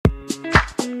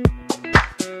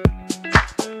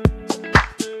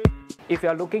If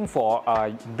you're looking for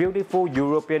a beautiful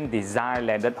European design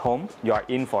landed home, you are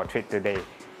in for a treat today.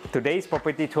 Today's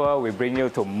property tour will bring you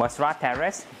to Mesra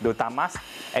Terrace Dutamas,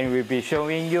 and we'll be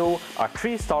showing you a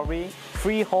 3-story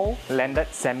freehold landed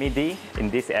semi-D in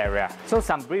this area. So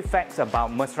some brief facts about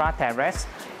Mesra Terrace.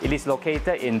 It is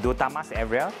located in Dutamas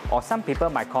area, or some people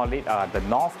might call it the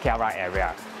Mont Kiara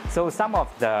area. So some of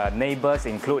the neighbors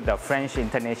include the French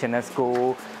International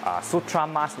School,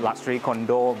 Sutramas Luxury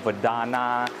Condo,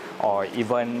 Verdana, or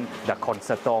even the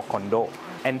Concerto Condo.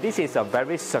 And this is a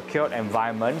very secure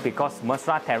environment because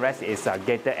Mesra Terrace is a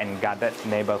gated and guarded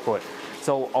neighborhood.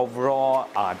 So overall,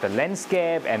 the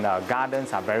landscape and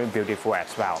gardens are very beautiful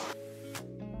as well.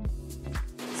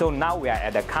 So now we are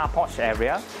at the car porch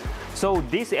area. So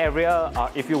this area,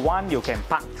 if you want, you can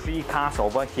park 3 cars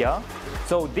over here.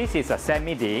 So this is a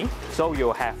semi-D, so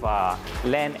you have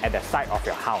land at the side of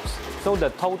your house. So the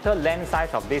total land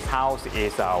size of this house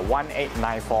is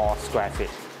 1894 square feet.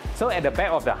 So at the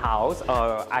back of the house,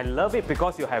 I love it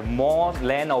because you have more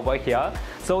land over here.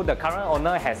 So the current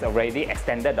owner has already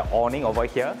extended the awning over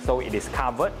here, so it is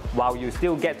covered while you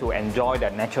still get to enjoy the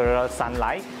natural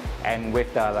sunlight and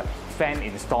with the fan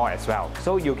installed as well.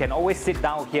 So you can always sit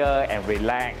down here and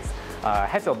relax,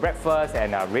 have your breakfast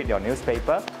and read your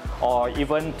newspaper, or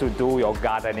even to do your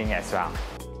gardening as well.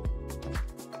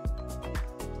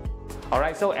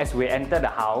 Alright, so as we enter the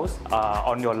house,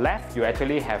 on your left, you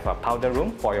actually have a powder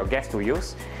room for your guests to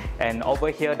use. And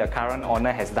over here, the current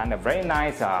owner has done a very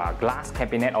nice glass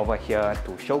cabinet over here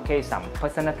to showcase some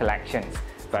personal collections.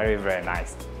 Very, very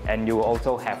nice. And you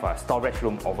also have a storage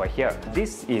room over here.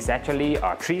 This is actually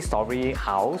a 3-story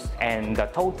house, and the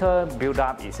total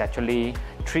build-up is actually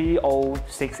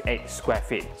 3068 square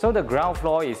feet. So the ground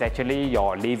floor is actually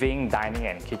your living, dining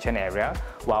and kitchen area,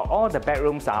 while all the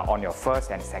bedrooms are on your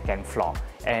first and second floor.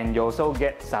 And you also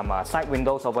get some side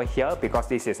windows over here because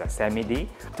this is a semi-D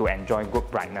to enjoy good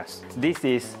brightness. This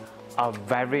is a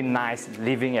very nice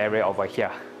living area over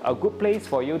here. A good place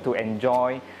for you to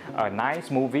enjoy a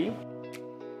nice movie.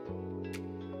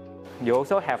 You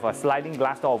also have a sliding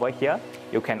glass door over here.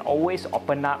 You can always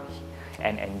open up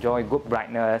and enjoy good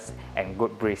brightness and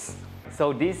good breeze.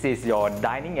 So this is your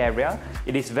dining area.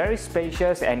 It is very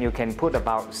spacious and you can put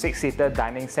about 6-seater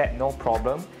dining set, no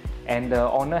problem. And the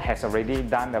owner has already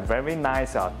done a very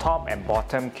nice top and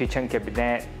bottom kitchen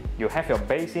cabinet. You have your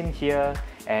basin here,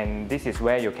 and this is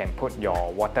where you can put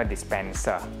your water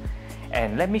dispenser.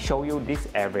 And let me show you this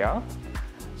area.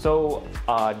 So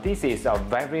this is a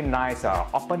very nice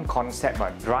open concept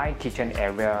dry kitchen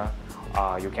area.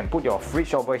 You can put your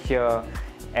fridge over here,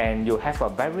 and you have a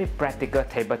very practical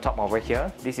tabletop over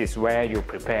here. This is where you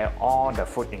prepare all the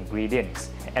food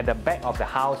ingredients. At the back of the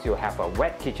house, you have a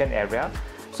wet kitchen area.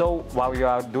 So while you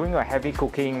are doing your heavy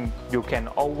cooking, you can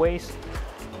always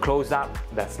close up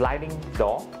the sliding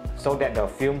door so that the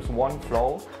fumes won't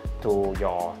flow to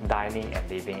your dining and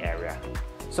living area.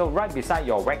 So right beside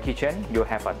your wet kitchen, you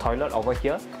have a toilet over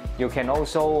here. You can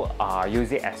also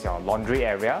use it as your laundry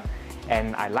area.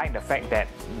 And I like the fact that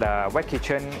the wet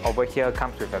kitchen over here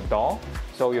comes with a door,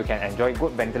 so you can enjoy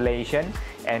good ventilation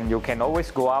and you can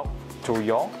always go out to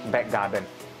your back garden.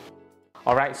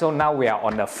 Alright, so now we are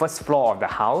on the first floor of the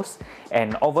house,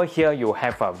 and over here you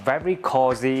have a very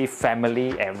cozy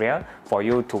family area for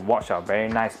you to watch a very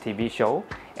nice TV show.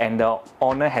 And the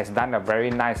owner has done a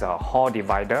very nice hall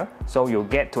divider, so you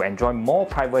get to enjoy more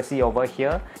privacy over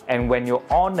here. And when you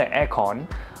on the aircon,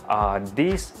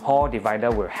 this hall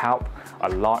divider will help a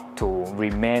lot to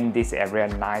remain this area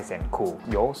nice and cool.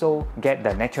 You also get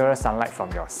the natural sunlight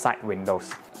from your side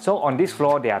windows. So on this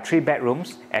floor, there are 3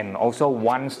 bedrooms and also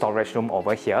 1 storage room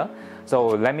over here. So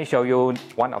let me show you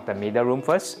one of the middle room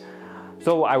first.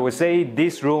 So I would say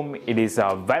this room, it is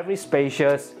very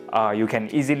spacious. You can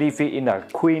easily fit in a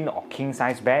queen or king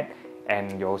size bed,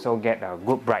 and you also get a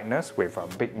good brightness with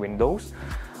big windows.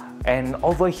 And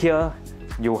over here,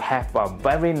 you have a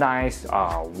very nice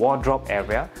wardrobe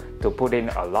area to put in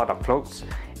a lot of clothes.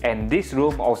 And this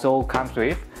room also comes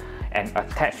with an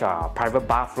attached private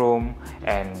bathroom,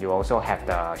 and you also have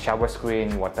the shower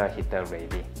screen, water heater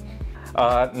ready.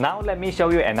 Now let me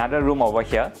show you another room over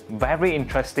here. Very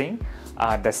interesting.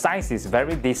 The size is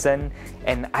very decent,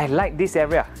 and I like this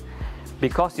area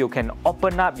because you can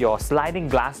open up your sliding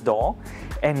glass door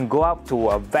and go up to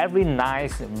a very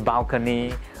nice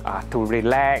balcony to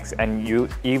relax, and you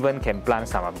even can plant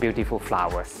some beautiful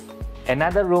flowers.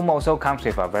 Another room also comes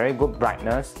with a very good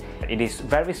brightness. It is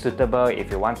very suitable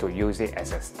if you want to use it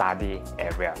as a study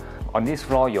area. On this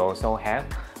floor, you also have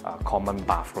a common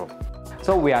bathroom.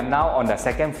 So we are now on the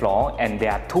second floor, and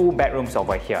there are 2 bedrooms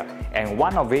over here, and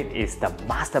one of it is the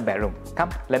master bedroom.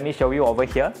 Come, let me show you over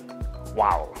here.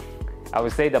 Wow! I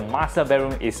would say the master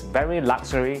bedroom is very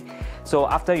luxury. So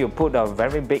after you put a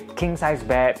very big king size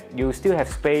bed, you still have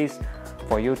space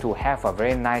for you to have a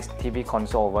very nice TV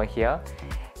console over here.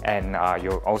 And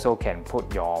you also can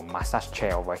put your massage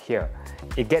chair over here.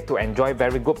 You get to enjoy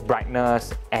very good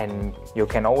brightness, and you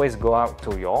can always go out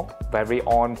to your very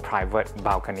own private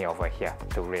balcony over here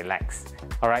to relax.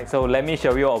 Alright, so let me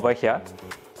show you over here.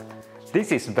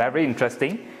 This is very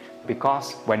interesting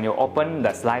because when you open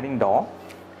the sliding door,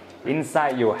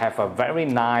 inside you have a very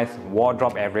nice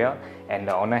wardrobe area, and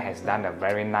the owner has done a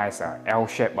very nice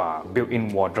L-shaped built-in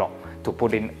wardrobe to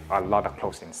put in a lot of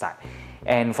clothes inside.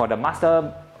 And for the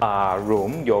master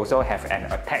room, you also have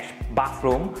an attached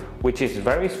bathroom, which is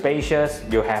very spacious.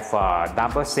 You have a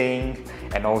double sink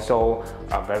and also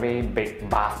a very big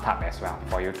bathtub as well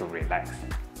for you to relax.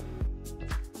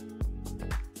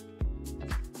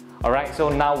 Alright, so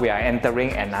now we are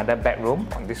entering another bedroom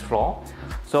on this floor.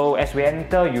 So as we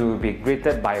enter, you will be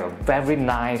greeted by a very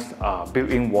nice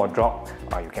built-in wardrobe.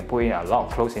 You can put in a lot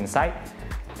of clothes inside.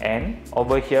 And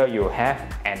over here you have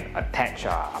an attached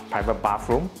private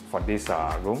bathroom for this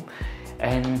room.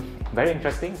 And very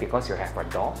interesting because you have a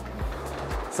door,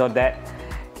 so that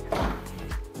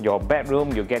your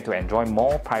bedroom you get to enjoy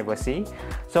more privacy.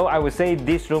 So I would say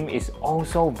this room is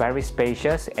also very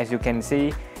spacious. As you can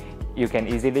see, you can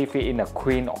easily fit in a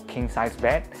queen or king size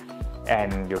bed,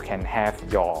 and you can have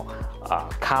your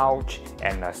couch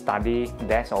and a study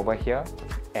desk over here,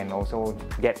 and also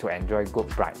get to enjoy good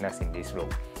brightness in this room.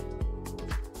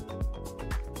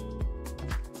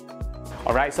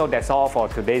 Alright, so that's all for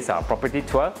today's property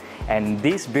tour, and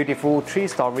this beautiful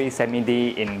 3-story semi-D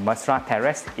in Mesra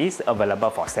Terrace is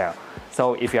available for sale.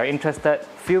 So if you're interested,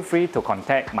 feel free to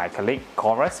contact my colleague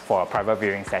Chorus for a private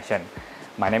viewing session.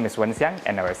 My name is Wen Xiang,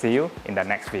 and I will see you in the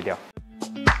next video.